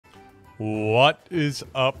What is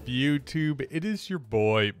up, YouTube? It is your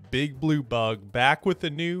boy, Big Blue Bug, back with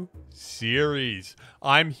a new series.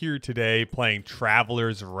 I'm here today playing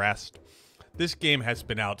Traveler's Rest. This game has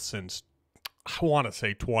been out since, I want to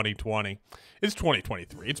say 2020. It's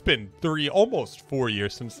 2023. It's been almost 4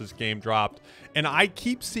 years since this game dropped. And I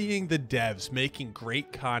keep seeing the devs making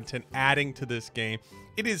great content, adding to this game.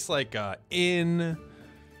 It is like an inn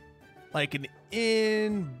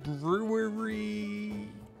brewery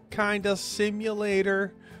kind of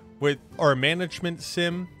simulator or a management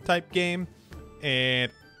sim type game,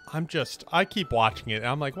 and I keep watching it and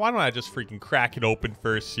I'm like, why don't I just freaking crack it open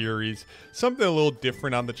for a series, something a little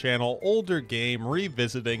different on the channel, older game,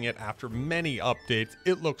 revisiting it after many updates.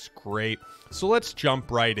 It looks great, so let's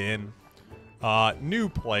jump right in. New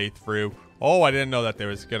playthrough. Oh, I didn't know that there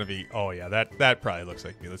was gonna be, oh yeah, that probably looks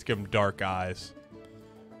like me. Let's give him dark eyes.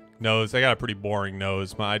 Nose, I got a pretty boring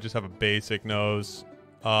nose. I just have a basic nose.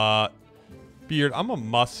 Beard, I'm a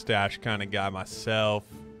mustache kind of guy myself.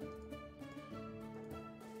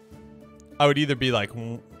 I would either be like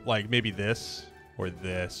maybe this or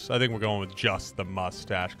this. I think we're going with just the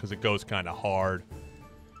mustache because it goes kind of hard.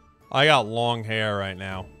 I got long hair right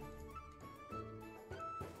now.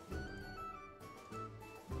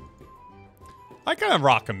 I kind of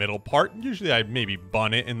rock a middle part. Usually I maybe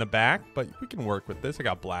bun it in the back, but we can work with this. I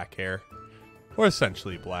got black hair. Or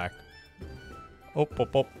essentially black. Oh.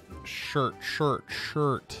 Shirt.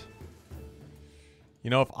 You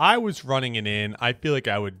know, if I was running it in, I feel like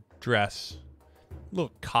I would dress a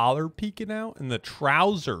little collar peeking out and the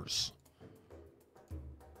trousers.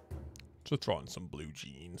 So throw on some blue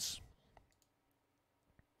jeans.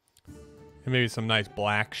 And maybe some nice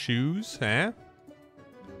black shoes, huh?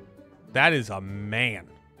 That is a man.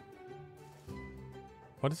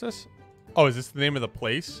 What is this? Oh, is this the name of the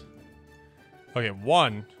place? Okay,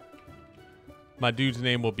 one. My dude's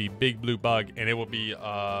name will be Big Blue Bug, and it will be,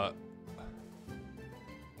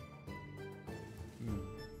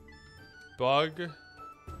 Bug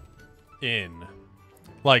in.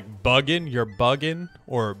 Like buggin', you're buggin',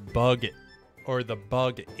 or bug it, or the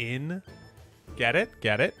bug in. Get it?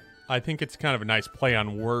 Get it? I think it's kind of a nice play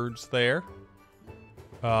on words there.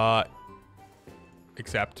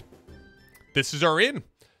 Except this is our inn.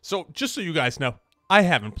 So just so you guys know, I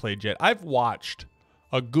haven't played yet. I've watched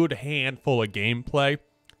a good handful of gameplay,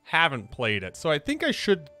 haven't played it. So I think I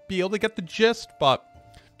should be able to get the gist, but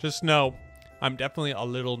just know I'm definitely a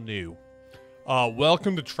little new.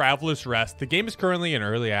 Welcome to Traveler's Rest. The game is currently in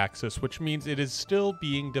early access, which means it is still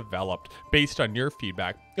being developed based on your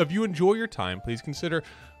feedback. If you enjoy your time, please consider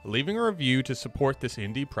leaving a review to support this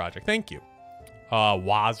indie project. Thank you.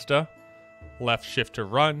 WASD, left shift to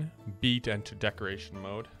run, B to enter decoration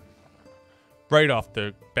mode. Right off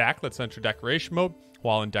the back, let's enter decoration mode.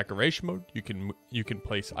 While in decoration mode, you can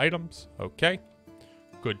place items. Okay,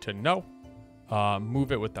 good to know.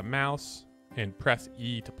 Move it with the mouse and press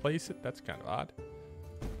E to place it. That's kind of odd.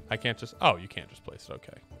 I can't just, oh, you can't just place it.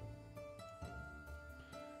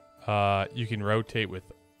 Okay. You can rotate with,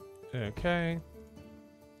 okay.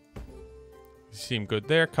 You seem good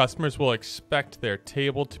there. Customers will expect their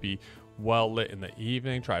table to be well lit in the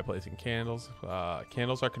evening. Try placing candles.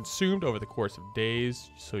 Candles are consumed over the course of days,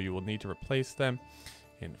 so you will need to replace them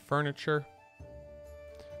in furniture.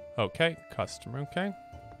 Okay, customer, okay.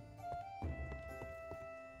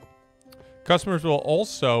 Customers will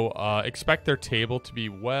also expect their table to be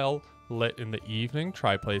well lit in the evening.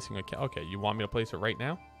 Try placing a okay, you want me to place it right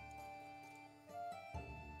now?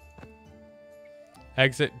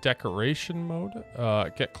 Exit decoration mode.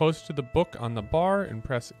 Get close to the book on the bar and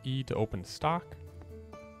press E to open stock.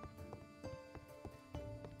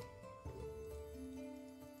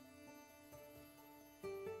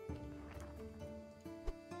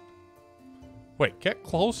 Wait, get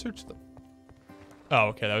closer to the... Oh,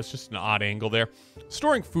 okay, that was just an odd angle there.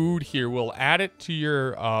 Storing food here will add it to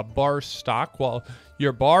your bar stock. While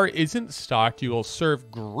your bar isn't stocked, you will serve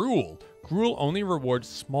gruel. Gruel only rewards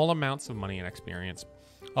small amounts of money and experience.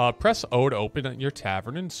 Press O to open your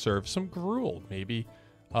tavern and serve some gruel. Maybe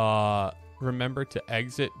remember to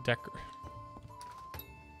exit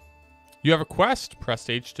You have a quest. Press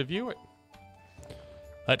H to view it.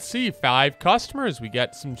 Let's see, 5 customers. We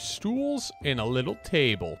got some stools and a little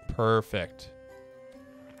table. Perfect.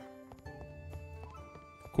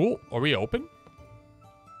 Cool. Are we open?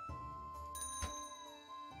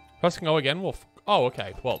 Pressing O again will... Oh,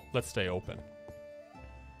 okay. Well, let's stay open.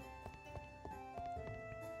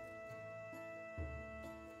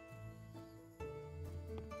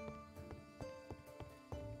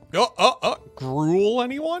 Gruel,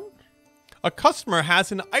 anyone? A customer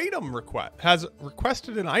has an item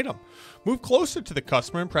requested an item. Move closer to the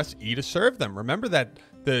customer and press E to serve them. Remember that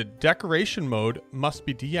the decoration mode must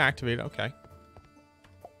be deactivated. Okay.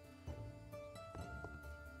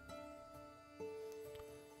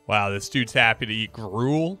 Wow, this dude's happy to eat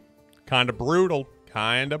gruel. Kinda brutal.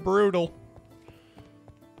 Kinda brutal.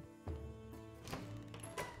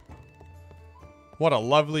 What a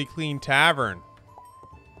lovely, clean tavern.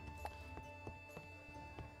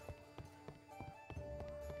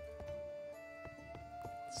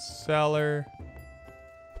 Cellar.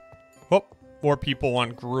 Oh, more people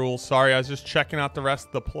want gruel. Sorry, I was just checking out the rest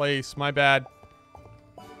of the place. My bad.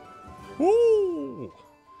 Woo!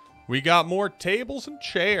 We got more tables and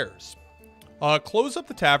chairs. Close up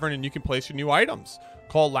the tavern and you can place your new items.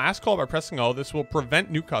 Call last call by pressing O. This will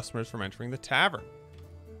prevent new customers from entering the tavern.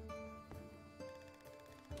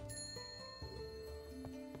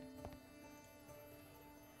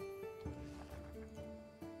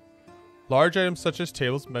 Large items such as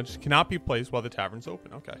tables and benches cannot be placed while the tavern's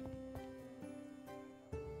open. Okay.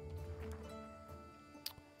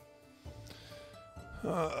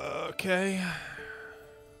 Okay.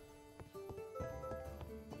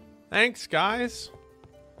 Thanks, guys.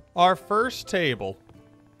 Our first table.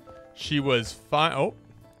 She was fine. Oh.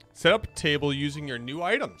 Set up a table using your new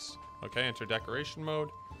items. Okay, enter decoration mode.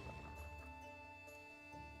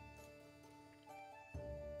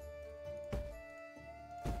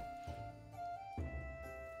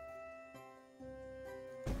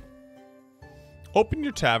 Open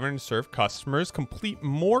your tavern and serve customers. Complete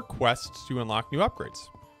more quests to unlock new upgrades.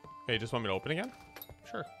 Okay, just want me to open again?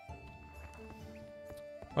 Sure.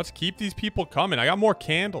 Let's keep these people coming. I got more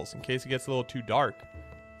candles in case it gets a little too dark.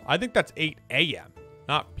 I think that's 8 a.m.,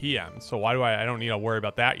 not p.m. So why do I don't need to worry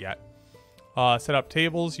about that yet. Set up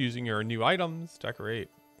tables using your new items. Decorate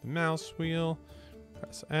the mouse wheel.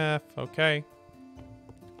 Press F. Okay.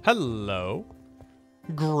 Hello.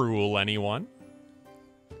 Gruel, anyone?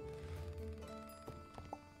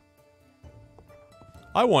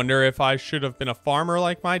 I wonder if I should have been a farmer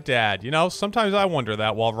like my dad. You know, sometimes I wonder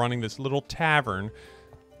that while running this little tavern.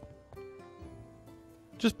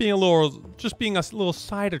 Just being a little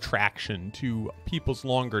side attraction to people's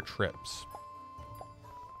longer trips.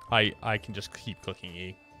 I can just keep clicking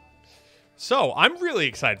E. So, I'm really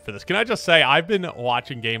excited for this. Can I just say, I've been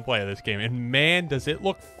watching gameplay of this game, and man, does it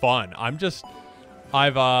look fun.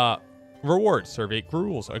 Rewards, serve 8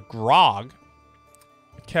 gruels, a grog,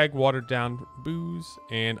 keg watered down booze,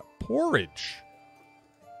 and porridge.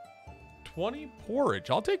 20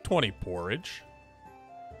 porridge. I'll take 20 porridge.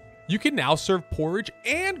 You can now serve porridge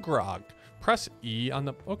and grog. Press E on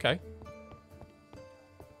the... Okay.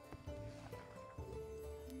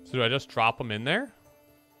 So do I just drop them in there?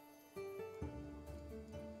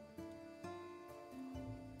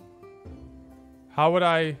 How would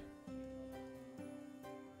I...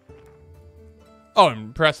 Oh,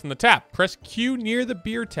 I'm pressing the tap. Press Q near the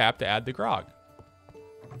beer tap to add the grog.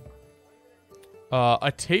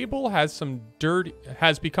 A table has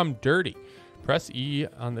become dirty. Press E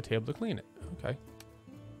on the table to clean it. Okay.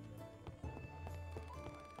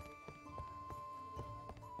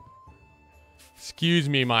 Excuse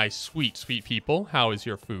me, my sweet, sweet people. How is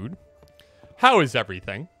your food? How is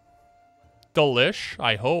everything? Delish,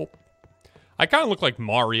 I hope. I kind of look like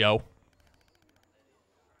Mario.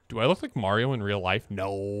 Do I look like Mario in real life?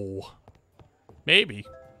 No. Maybe.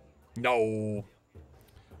 No.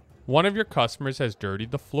 One of your customers has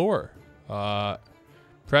dirtied the floor.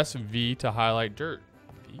 Press V to highlight dirt.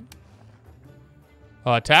 V?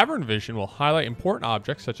 Tavern Vision will highlight important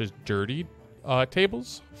objects such as dirty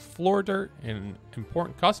tables, floor dirt, and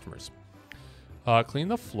important customers. Clean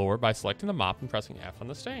the floor by selecting the mop and pressing F on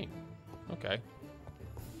the stain. Okay.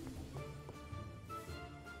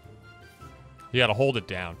 You gotta hold it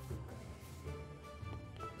down.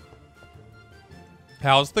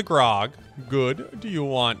 How's the grog? Good. Do you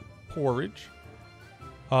want porridge?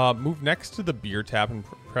 Move next to the beer tap and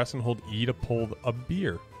press and hold E to pull a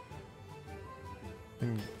beer.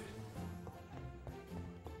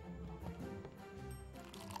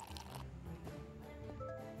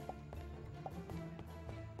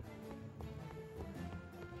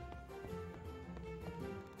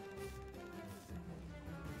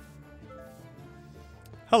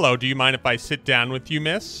 Hello, do you mind if I sit down with you,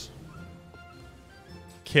 miss?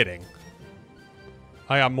 Kidding.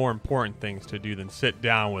 I got more important things to do than sit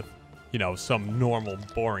down with, you know, some normal,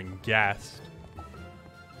 boring guest.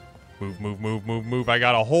 Move, move, move, move, move. I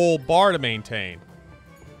got a whole bar to maintain.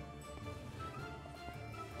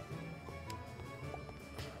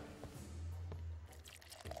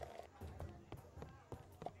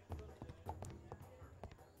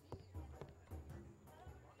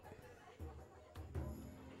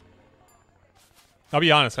 I'll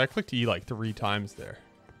be honest, I clicked E like 3 times there.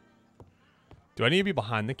 Do I need to be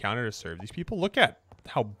behind the counter to serve these people? Look at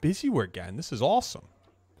how busy we're getting. This is awesome.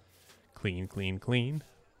 Clean, clean, clean.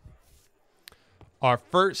 Our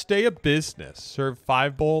first day of business. Serve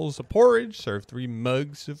 5 bowls of porridge. Serve 3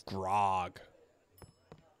 mugs of grog.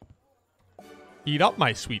 Eat up,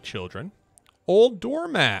 my sweet children. Old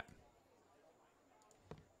doormat.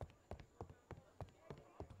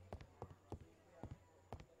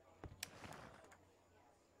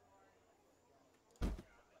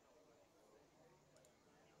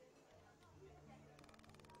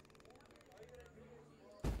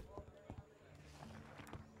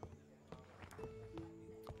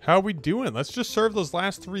 How are we doing? Let's just serve those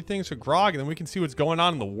last 3 things of grog, and then we can see what's going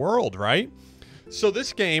on in the world, right? So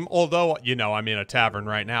this game, although, you know, I'm in a tavern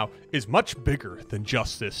right now, is much bigger than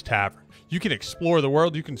just this tavern. You can explore the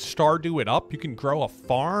world. You can Stardew it up. You can grow a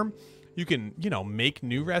farm. You can, you know, make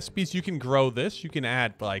new recipes. You can grow this. You can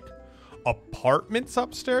add, like, apartments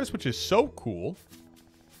upstairs, which is so cool.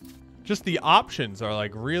 Just the options are,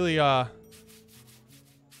 like, really, it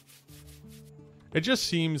just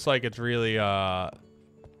seems like it's really,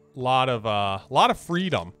 lot of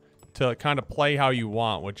freedom to kind of play how you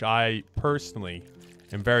want, which I personally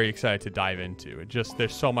am very excited to dive into. It just,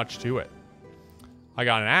 there's so much to it. I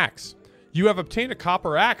got an axe. You have obtained a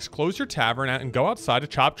copper axe. Close your tavern and go outside to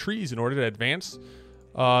chop trees in order to advance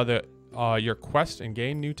your quest and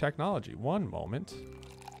gain new technology. One moment.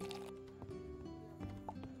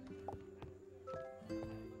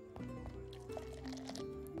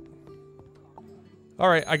 All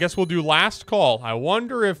right, I guess we'll do last call. I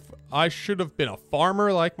wonder if I should have been a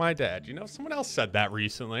farmer like my dad. You know, someone else said that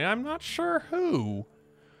recently. I'm not sure who.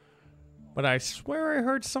 But I swear I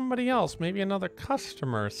heard somebody else, maybe another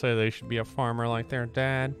customer, say they should be a farmer like their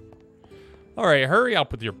dad. All right, hurry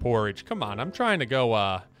up with your porridge. Come on, I'm trying to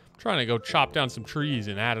go chop down some trees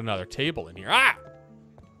and add another table in here. Ah!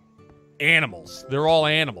 Animals. They're all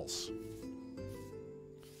animals.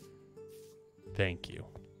 Thank you.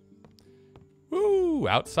 Woo!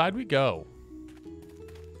 Outside we go.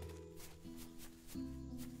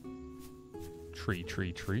 Tree,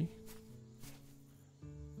 tree, tree.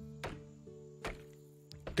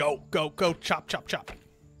 Go, go, go. Chop, chop, chop.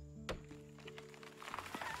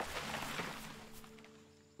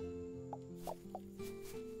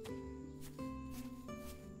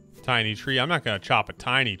 Tiny tree. I'm not going to chop a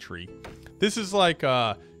tiny tree. This is like,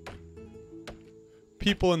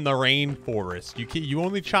 people in the rainforest. You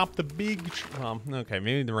only chop the big... Well, okay,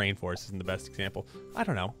 maybe the rainforest isn't the best example. I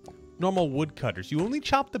don't know. Normal woodcutters. You only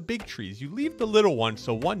chop the big trees. You leave the little ones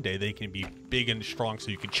so one day they can be big and strong so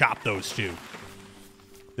you can chop those too.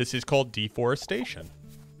 This is called deforestation.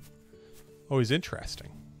 Always interesting.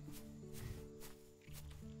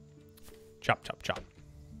 Chop, chop, chop.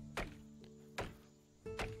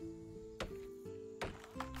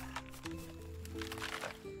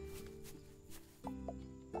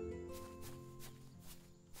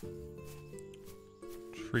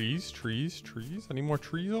 Trees, trees, trees. Any more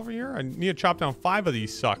trees over here? I need to chop down 5 of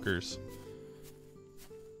these suckers.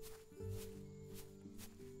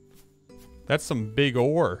 That's some big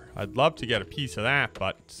ore. I'd love to get a piece of that,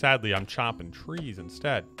 but sadly I'm chopping trees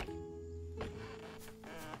instead.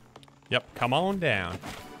 Yep, come on down.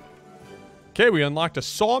 Okay, we unlocked a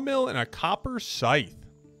sawmill and a copper scythe.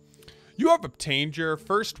 You have obtained your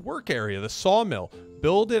first work area, the sawmill.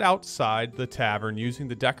 Build it outside the tavern using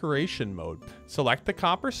the decoration mode. Select the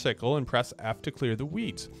copper sickle and press F to clear the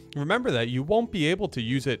weeds. Remember that you won't be able to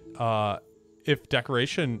use it if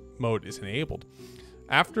decoration mode is enabled.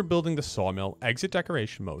 After building the sawmill, exit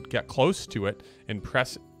decoration mode, get close to it, and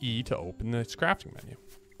press E to open the crafting menu.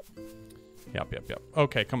 Yep, yep, yep.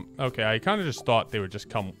 Okay, come. Okay, I kind of just thought they would just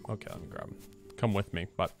come. Okay, let me grab them. Come with me,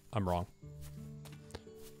 but I'm wrong.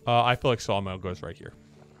 I feel like sawmill goes right here.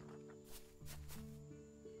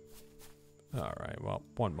 All right, well,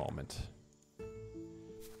 one moment.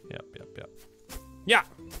 Yep, yep, yep. Yeah!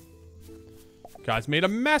 Guys made a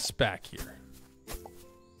mess back here.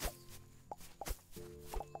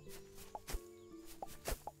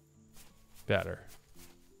 Better.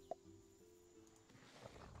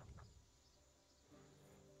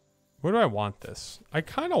 Where do I want this? I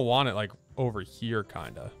kind of want it, like, over here,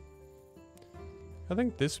 kind of. I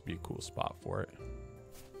think this would be a cool spot for it.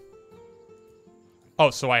 Oh,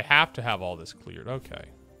 so I have to have all this cleared. Okay.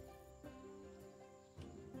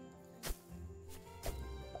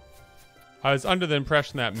 I was under the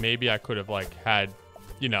impression that maybe I could have, like, had,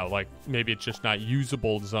 you know, like, maybe it's just not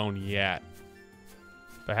usable zone yet.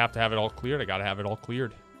 If I have to have it all cleared, I gotta have it all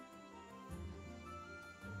cleared.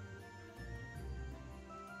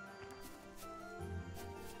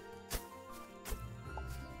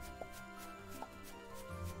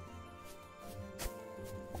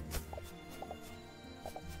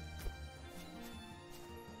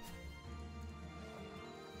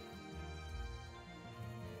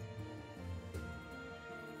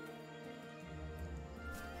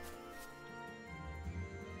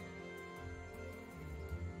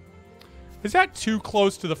 Is that too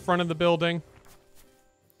close to the front of the building?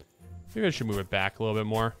 Maybe I should move it back a little bit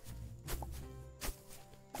more.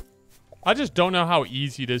 I just don't know how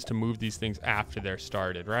easy it is to move these things after they're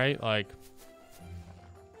started, right? Like...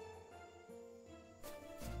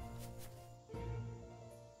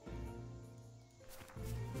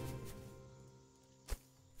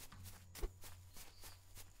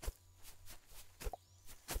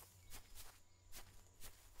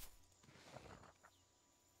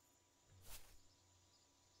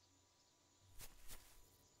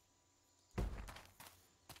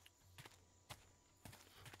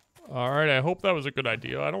 All right, I hope that was a good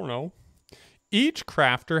idea. I don't know. Each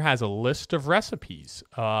crafter has a list of recipes.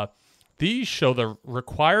 These show the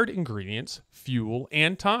required ingredients, fuel,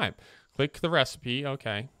 and time. Click the recipe.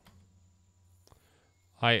 Okay.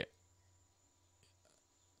 I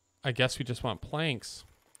guess we just want planks.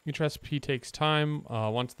 Each recipe takes time.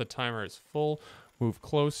 Once the timer is full, move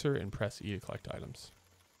closer and press E to collect items.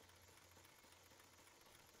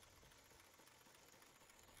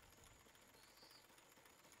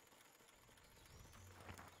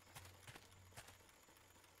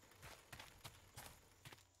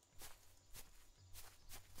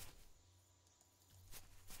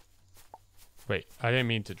 Wait, I didn't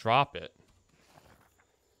mean to drop it.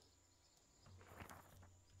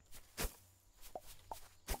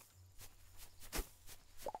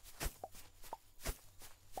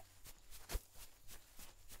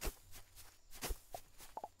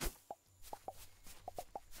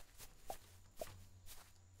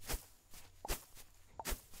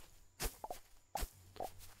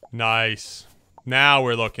 Nice. Now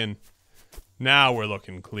we're looking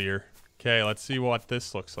clear. Okay, let's see what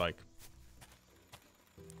this looks like.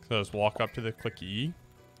 So let's walk up to the click E.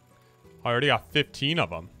 I already got 15 of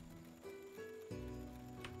them.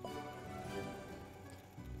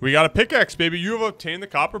 We got a pickaxe, baby. You have obtained the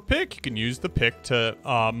copper pick. You can use the pick to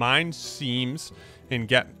mine seams and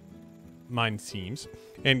get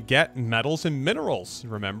metals and minerals.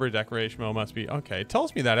 Remember, decoration mode must be okay. It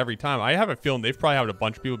tells me that every time. I have a feeling they've probably had a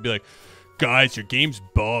bunch of people be like, "Guys, your game's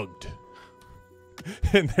bugged,"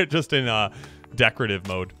 and they're just in decorative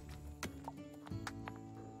mode.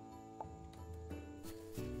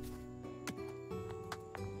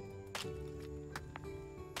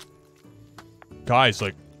 Guys,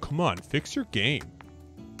 like, come on, fix your game.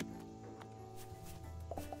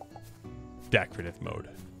 Decorative mode.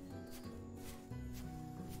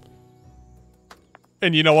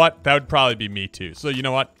 And you know what? That would probably be me too. So you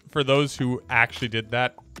know what? For those who actually did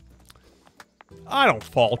that, I don't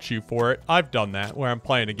fault you for it. I've done that where I'm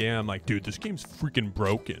playing a game. I'm like, dude, this game's freaking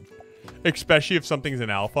broken. Especially if something's an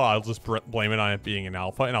alpha, I'll just blame it on it being an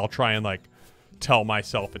alpha, and I'll try and like tell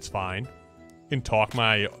myself it's fine. And talk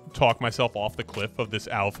myself off the cliff of this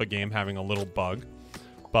alpha game having a little bug,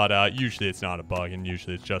 but usually it's not a bug, and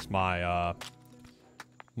usually it's just my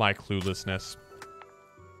my cluelessness.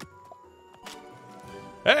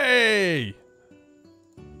 Hey,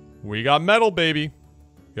 we got metal, baby.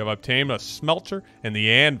 You have obtained a smelter and the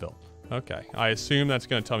anvil. Okay, I assume that's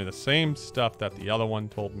going to tell me the same stuff that the other one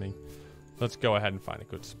told me. Let's go ahead and find a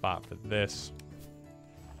good spot for this.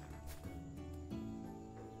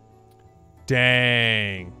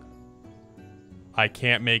 Dang. I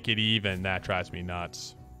can't make it even. That drives me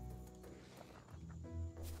nuts.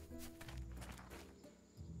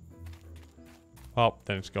 Oh,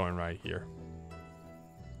 then it's going right here.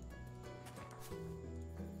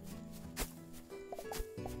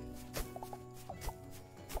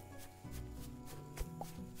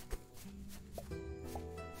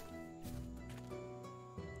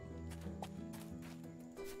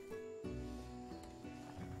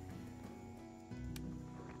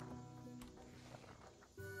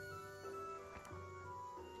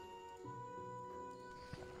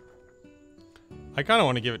 I kind of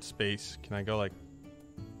want to give it space. Can I go like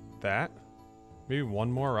that? Maybe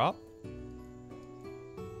one more up?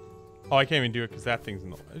 Oh, I can't even do it because that thing's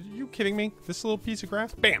in the... Are you kidding me? This little piece of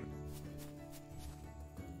grass? Bam!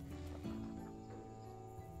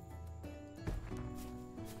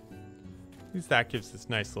 At least that gives this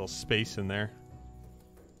nice little space in there.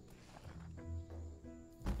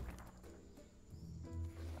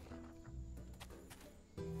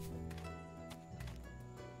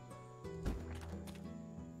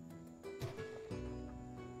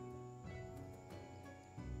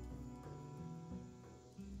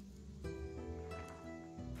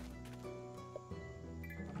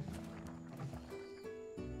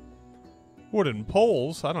 Wooden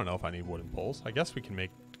poles? I don't know if I need wooden poles. I guess we can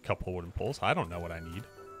make a couple wooden poles. I don't know what I need.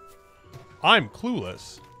 I'm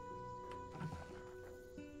clueless.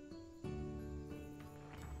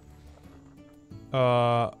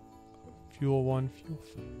 fuel 1, fuel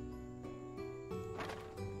 5.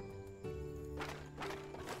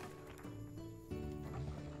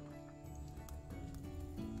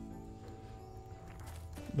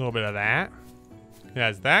 A little bit of that. And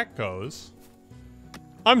as that goes,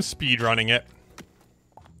 I'm speed running it.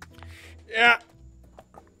 Yeah.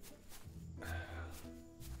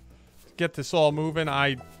 Get this all moving.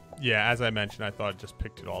 Yeah, as I mentioned, I thought I just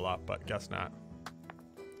picked it all up, but guess not.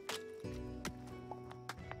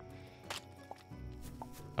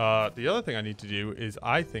 The other thing I need to do is,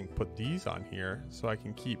 I think, put these on here so I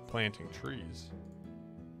can keep planting trees.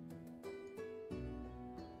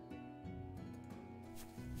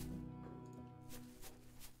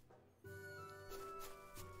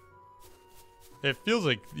 It feels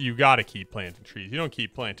like you gotta keep planting trees. You don't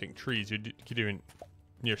keep planting trees, you're doing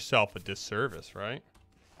yourself a disservice, right?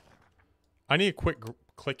 I need a quick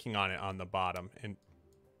clicking on it on the bottom, and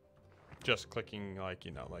just clicking, like,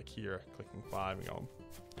 you know, like here, clicking 5 and going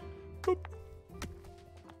boop.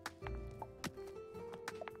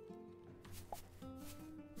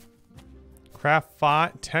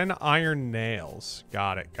 Craft 10 iron nails.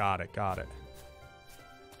 Got it, got it, got it.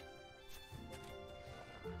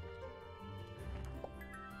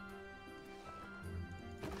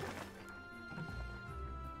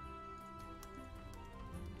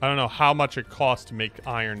 I don't know how much it costs to make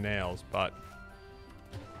iron nails, but...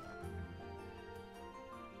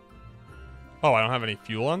 Oh, I don't have any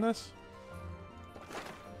fuel on this?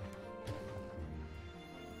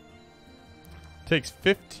 Takes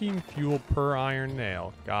 15 fuel per iron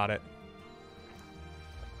nail. Got it.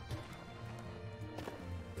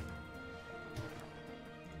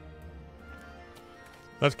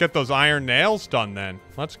 Let's get those iron nails done then.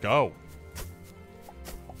 Let's go.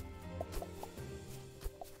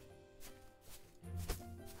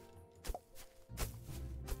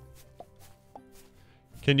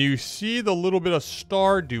 Can you see the little bit of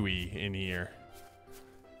Stardewy in here?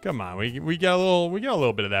 Come on, we get a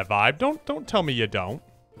little bit of that vibe. Don't tell me you don't.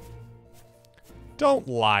 Don't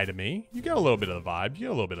lie to me. You get a little bit of the vibe. You get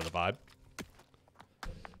a little bit of the vibe.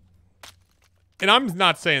 And I'm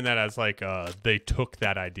not saying that as like they took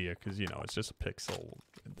that idea, because you know it's just a pixel.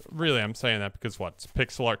 Really, I'm saying that because what? It's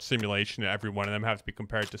pixel art simulation, and every one of them has to be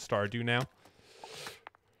compared to Stardew now.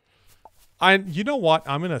 You know what?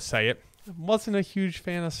 I'm gonna say it. Wasn't a huge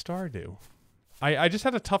fan of Stardew. I just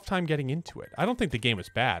had a tough time getting into it. I don't think the game was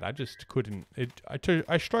bad. I just couldn't.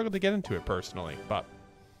 I struggled to get into it personally. But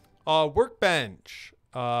workbench,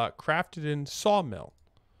 crafted in sawmill.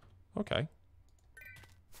 Okay.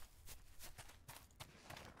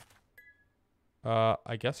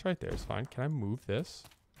 I guess right there is fine. Can I move this?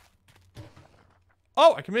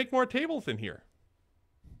 Oh, I can make more tables in here.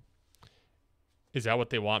 Is that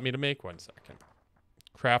what they want me to make? 1 second.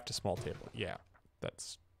 Craft a small table. Yeah,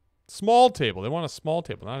 that's small table. They want a small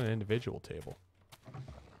table, not an individual table.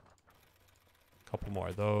 Couple more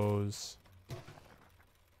of those.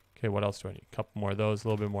 Okay, what else do I need? Couple more of those. A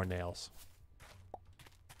little bit more nails.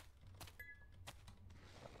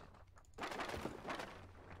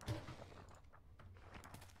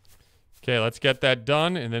 Okay, let's get that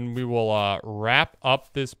done, and then we will wrap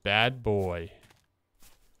up this bad boy.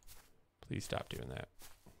 Please stop doing that.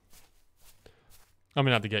 I'm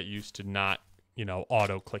gonna have to get used to not, you know,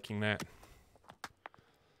 auto-clicking that.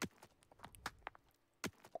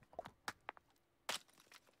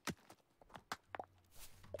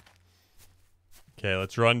 Okay,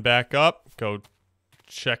 let's run back up. Go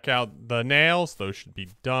check out the nails. Those should be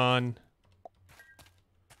done.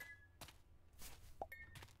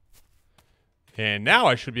 And now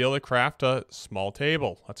I should be able to craft a small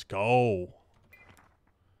table. Let's go.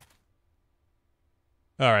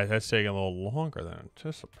 All right, that's taking a little longer than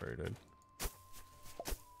anticipated.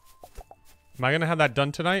 Am I going to have that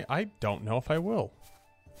done tonight? I don't know if I will.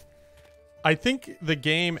 I think the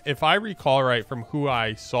game, if I recall right from who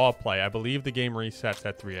I saw play, I believe the game resets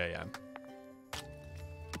at 3 a.m.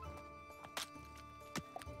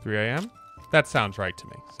 3 a.m.? That sounds right to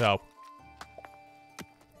me. So.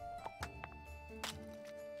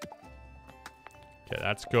 Okay,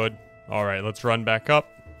 that's good. All right, let's run back up.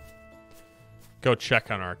 Go check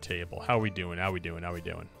on our table. How we doing? How we doing? How we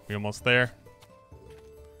doing? We almost there?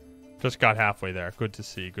 Just got halfway there. Good to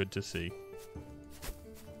see. Good to see.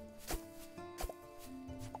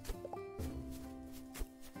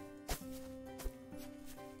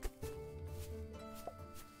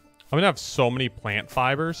 I'm gonna have so many plant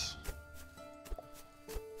fibers.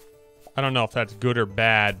 I don't know if that's good or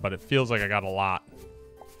bad, but it feels like I got a lot.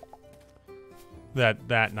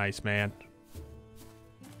 That nice, man.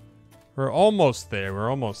 We're almost there. We're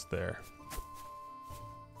almost there.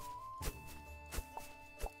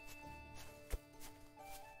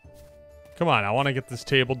 Come on, I want to get this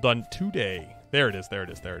table done today. There it is, there it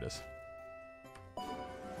is, there it is.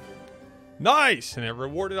 Nice! And it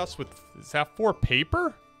rewarded us with, is that for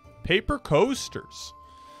paper? Paper coasters.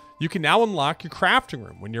 You can now unlock your crafting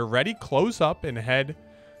room. When you're ready, close up and head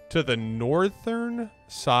to the northern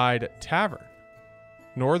side tavern.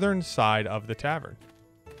 Northern side of the tavern.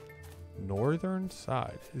 Northern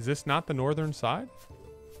side. Is this not the northern side?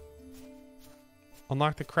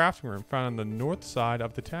 Unlock the crafting room found on the north side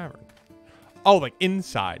of the tavern. Oh, like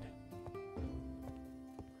inside.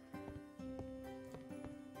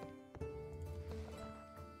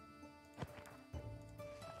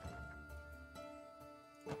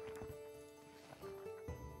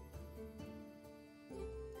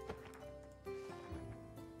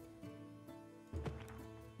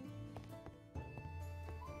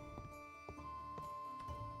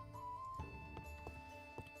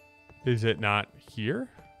 Is it not here?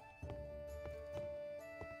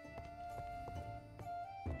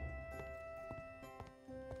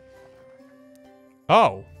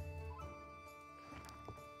 Oh.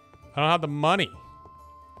 I don't have the money.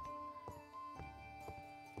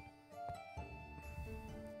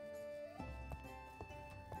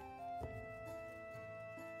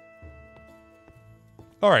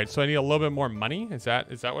 All right, so I need a little bit more money. Is that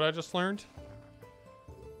what I just learned?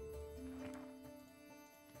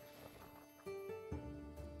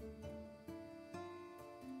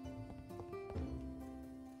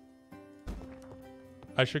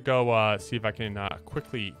 I should go see if I can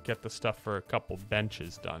quickly get the stuff for a couple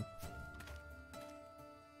benches done.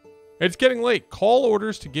 It's getting late. Call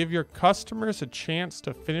orders to give your customers a chance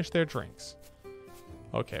to finish their drinks.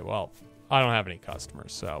 Okay, well, I don't have any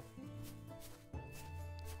customers, so.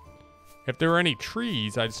 If there were any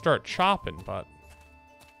trees, I'd start chopping, but.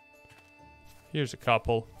 Here's a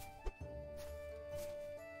couple.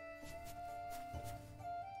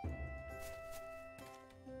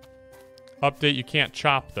 Update, you can't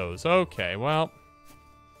chop those. Okay, well.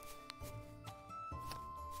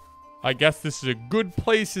 I guess this is a good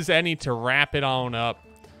place as any to wrap it on up.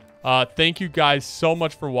 Thank you guys so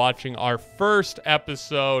much for watching our first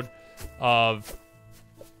episode of...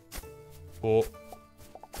 Oh.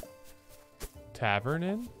 Tavern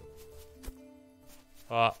Inn?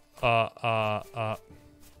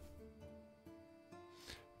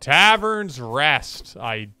 Tavern's Rest.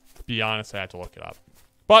 Be honest, I had to look it up.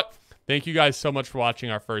 But... thank you guys so much for watching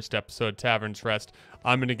our first episode, Tavern's Rest.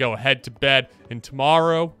 I'm going to go head to bed. And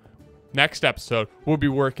tomorrow, next episode, we'll be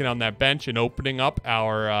working on that bench and opening up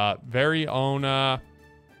our very own,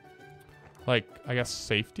 like, I guess,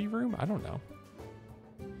 safety room? I don't know.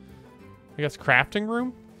 I guess crafting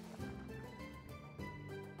room?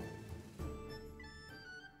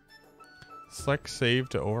 Select save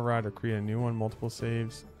to override or create a new one, multiple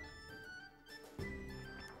saves.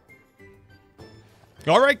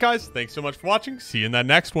 All right, guys. Thanks so much for watching. See you in that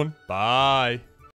next one. Bye.